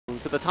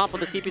to the top of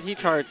the CPT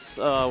charts,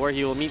 where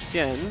he will meet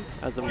Xian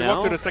as of now.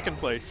 Up to the second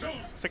place.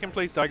 Second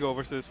place Daigo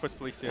versus first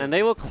place Xian. And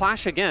they will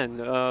clash again.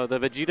 The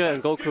Vegeta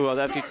and Goku of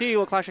the FGC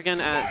will clash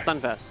again at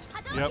Stunfest.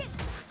 Yep.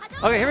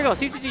 Okay, here we go.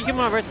 CCG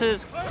HumanBomb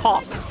versus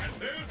KOK.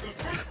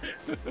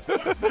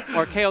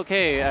 Or KOK,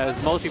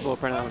 as most people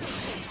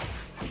pronounce.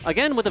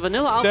 Again, with the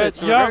vanilla outfits.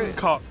 That young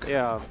KOK.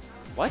 Yeah.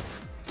 What?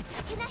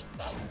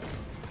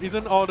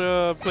 Isn't all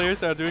the players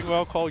that are doing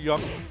well called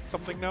Young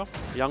something now?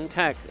 Young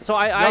Tech. So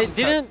I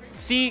didn't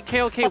see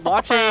KOK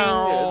watching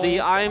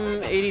the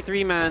I'm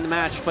 83 man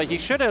match, but he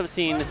should have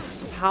seen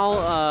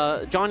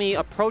how Johnny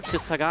approached the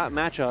Sagat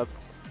matchup.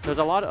 There's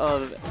a lot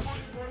of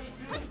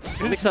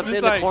mix-ups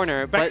in the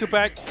corner.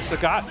 Back-to-back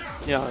Sagat.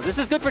 Yeah, this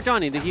is good for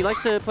Johnny. He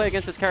likes to play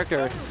against his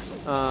character.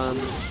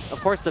 Of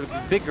course, the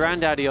big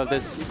granddaddy of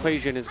this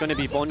equation is going to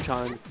be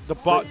BonChan. The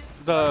Bob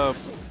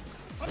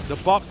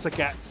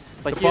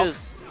Sagats. But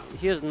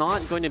he is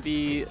not going to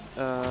be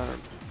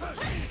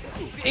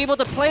able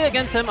to play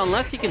against him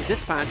unless he can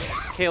dispatch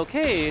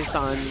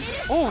KOK-san.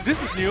 Oh,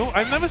 this is new.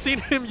 I've never seen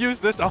him use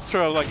this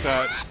Ultra like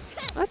that.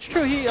 That's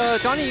true.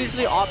 Johnny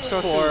usually opts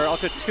for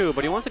Ultra 2,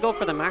 but he wants to go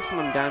for the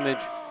maximum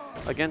damage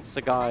against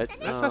Sagat.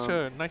 That's such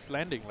a nice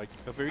landing, like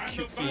a very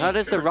cutesy. That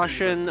is the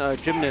Russian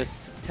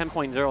gymnast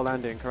 10.0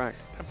 landing, correct?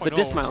 10.0. The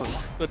dismount.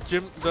 The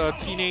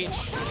teenage,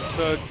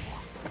 the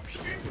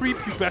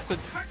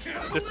prepubescent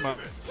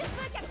dismounts.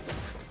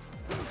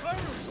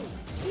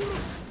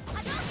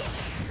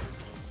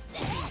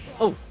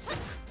 Oh.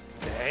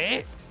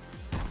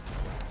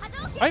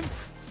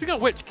 Speaking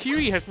of which,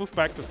 Kiri has moved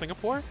back to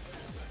Singapore.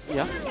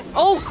 Yeah.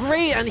 Oh,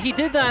 great! And he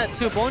did that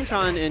to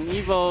BonChan in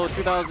Evo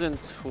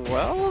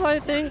 2012, I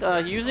think,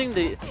 using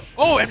the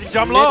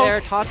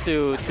mid-air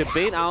Tatsu to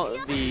bait out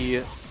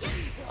the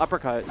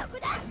uppercut.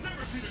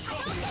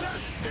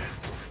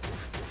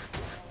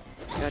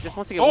 Yeah, just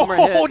wants to get one more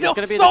hit. It's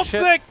gonna be the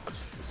chip. Sick!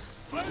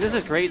 This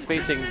is great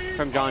spacing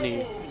from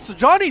Johnny. So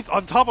Johnny's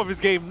on top of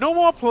his game. No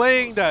more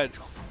playing that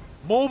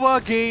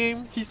MOBA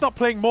game. He's not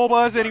playing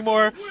MOBAs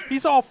anymore.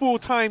 He's all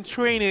full-time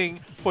training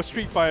for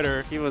Street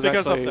Fighter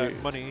because of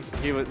that money.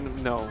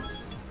 No.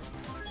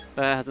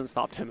 That hasn't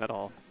stopped him at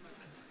all.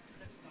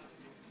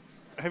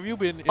 Have you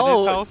been in his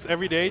house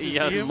every day to see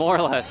him? More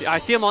or less. I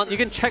see him on. You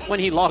can check when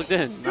he logs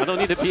in. I don't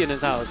need to be in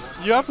his house.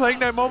 You are playing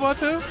that MOBA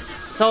too?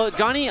 So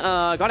Johnny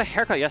got a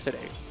haircut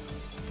yesterday.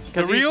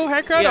 A real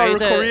haircut or a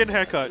Korean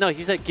haircut? No,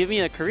 he said, give me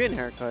a Korean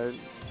haircut. Do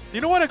you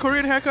know what a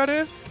Korean haircut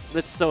is?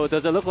 So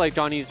does it look like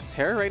Johnny's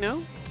hair right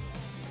now?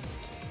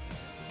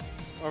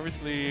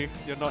 Obviously,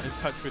 you're not in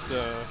touch with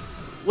the...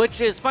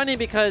 Which is funny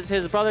because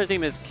his brother's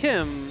name is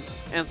Kim,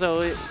 and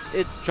so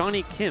it's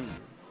Johnny Kim.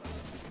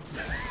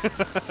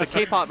 The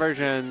K-pop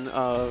version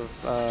of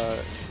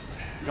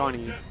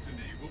Johnny.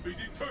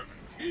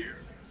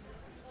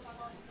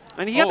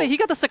 And he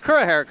got the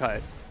Sakura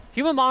haircut.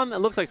 HumanBomb, it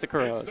looks like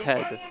Sakura's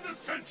head.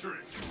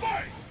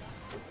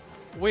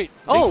 Wait.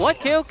 Oh,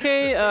 what? KOK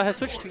has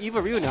switched to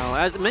eRyu now,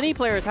 as many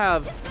players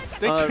have.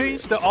 They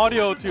changed the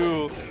audio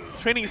to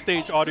training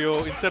stage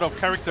audio instead of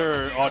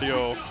character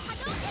audio.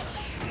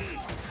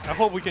 I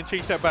hope we can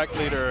change that back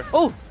later.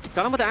 Oh,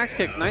 got him with the axe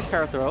kick. Nice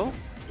power throw.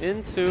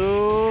 Comes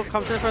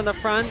in from the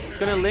front.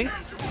 Gonna link.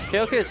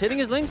 KOK is hitting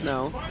his links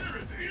now.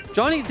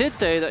 Johnny did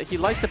say that he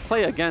likes to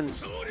play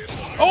against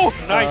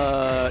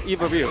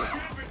eRyu.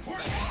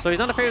 So he's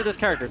not afraid of this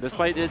character,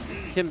 despite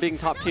him being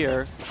top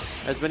tier,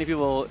 as many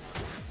people,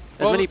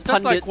 many pundits.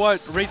 That's like what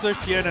RZR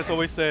Fuudo has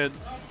always said.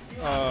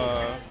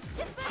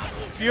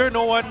 Fear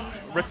no one,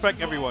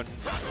 respect everyone.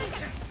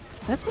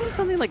 That's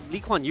something like Lee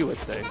Kuan Yew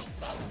would say.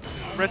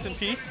 Rest in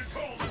peace,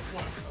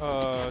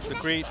 the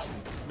great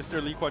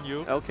Mr. Lee Kuan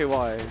Yew.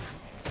 LKY.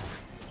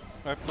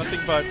 I have nothing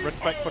but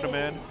respect for the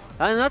man.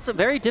 And that's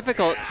very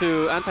difficult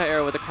to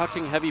anti-air with a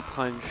crouching heavy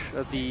punch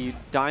of the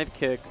dive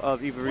kick of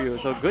eRyu.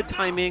 So good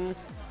timing.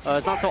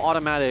 It's not so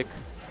automatic.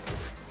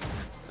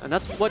 And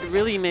that's what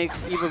really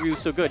makes eRyu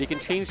so good. He can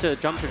change the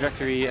jump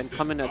trajectory and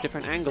come in at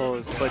different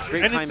angles, but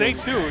great timing. And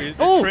it's safe too.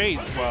 It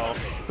trades well.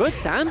 Good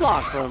stand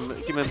block from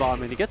HumanBomb,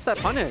 and he gets that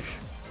punish.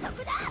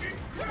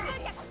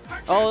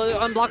 Oh,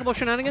 unblockable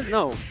shenanigans?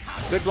 No.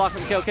 Good block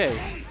from KOK.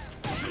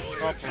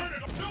 Okay.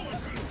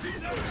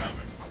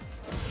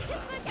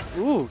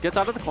 Ooh, gets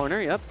out of the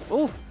corner, yep.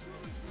 Ooh.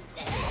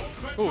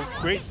 Ooh,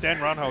 great stand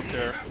roundhouse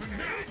there.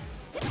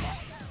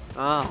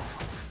 Ah.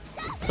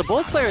 So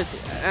both players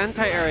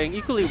anti-airing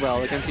equally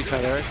well against each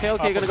other.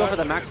 KOK gonna go for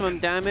the maximum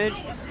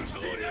damage.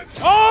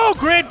 Oh,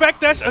 great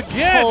backdash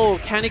again! Oh,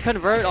 can he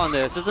convert on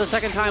this? This is the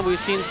second time we've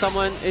seen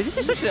someone... Did he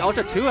switch to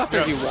Ultra 2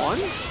 after he won?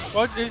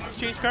 Well, it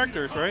changed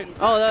characters, right?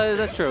 Oh,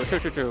 that's true.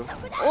 True.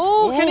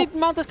 Oh, can he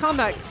mount this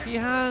comeback? He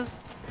has...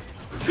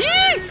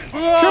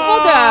 Triple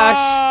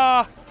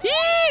dash!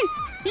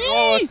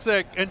 Oh,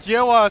 sick. And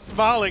Jiewa is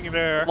smiling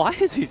there. Why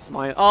is he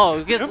smiling?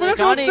 Oh, because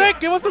Johnny...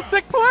 It was a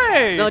sick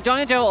play! No,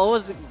 Johnny and Jiewa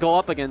always go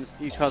up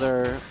against each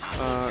other.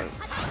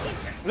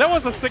 That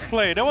was a sick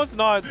play. That was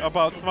not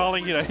about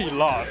smiling that he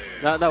lost.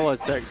 That was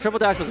sick. Triple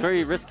dash was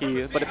very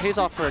risky, but it pays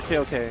off for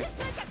KOK.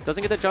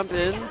 Doesn't get the jump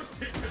in.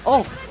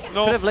 Oh,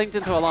 No. Could have linked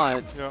into a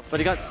lot, Yep. but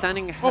he got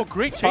standing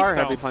great far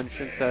chase heavy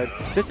punch instead.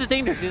 This is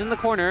dangerous. He's in the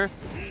corner.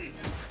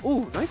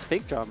 Ooh, nice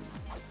fake jump.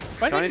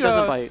 Johnny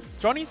doesn't bite.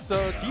 Johnny's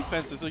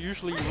defense is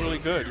usually really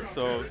good,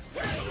 so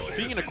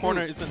being in the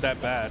corner isn't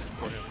that bad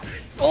for him.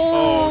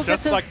 Oh,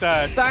 just like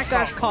that.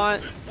 Backdash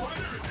caught.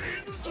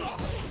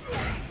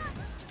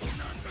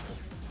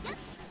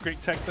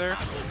 Great tech there.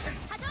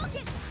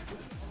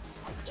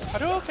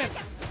 Hadouken!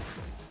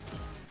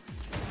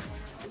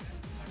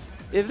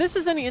 If this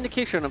is any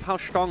indication of how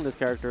strong this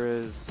character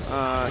is,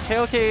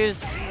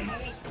 KOK's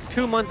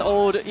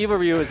 2-month-old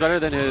eRyu is better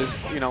than his,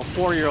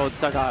 4-year-old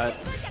Sagat.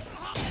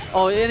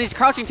 Oh, and he's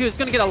crouching too. It's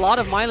going to get a lot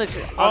of mileage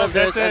out of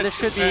this, and this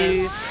should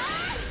be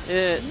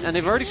it. And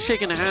they've already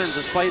shaken hands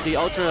despite the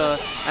Ultra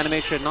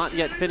animation not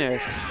yet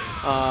finished.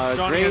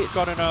 Johnny has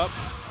gotten up.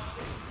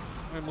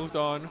 We moved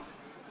on.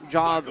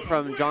 Job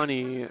from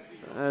Johnny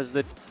as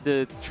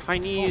the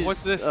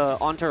Chinese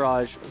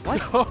entourage. What?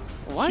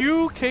 What?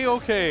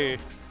 KOK.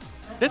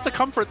 That's a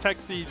comfort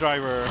taxi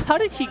driver. How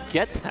did he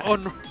get that? Oh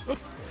no.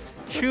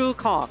 Chu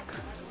Kok.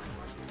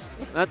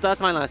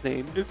 That's my last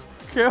name. Is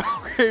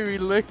KOK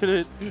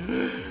related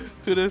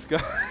to this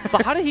guy?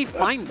 But how did he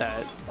find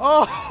that?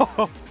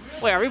 Oh!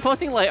 Wait,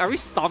 are we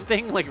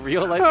stomping like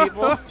real life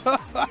people?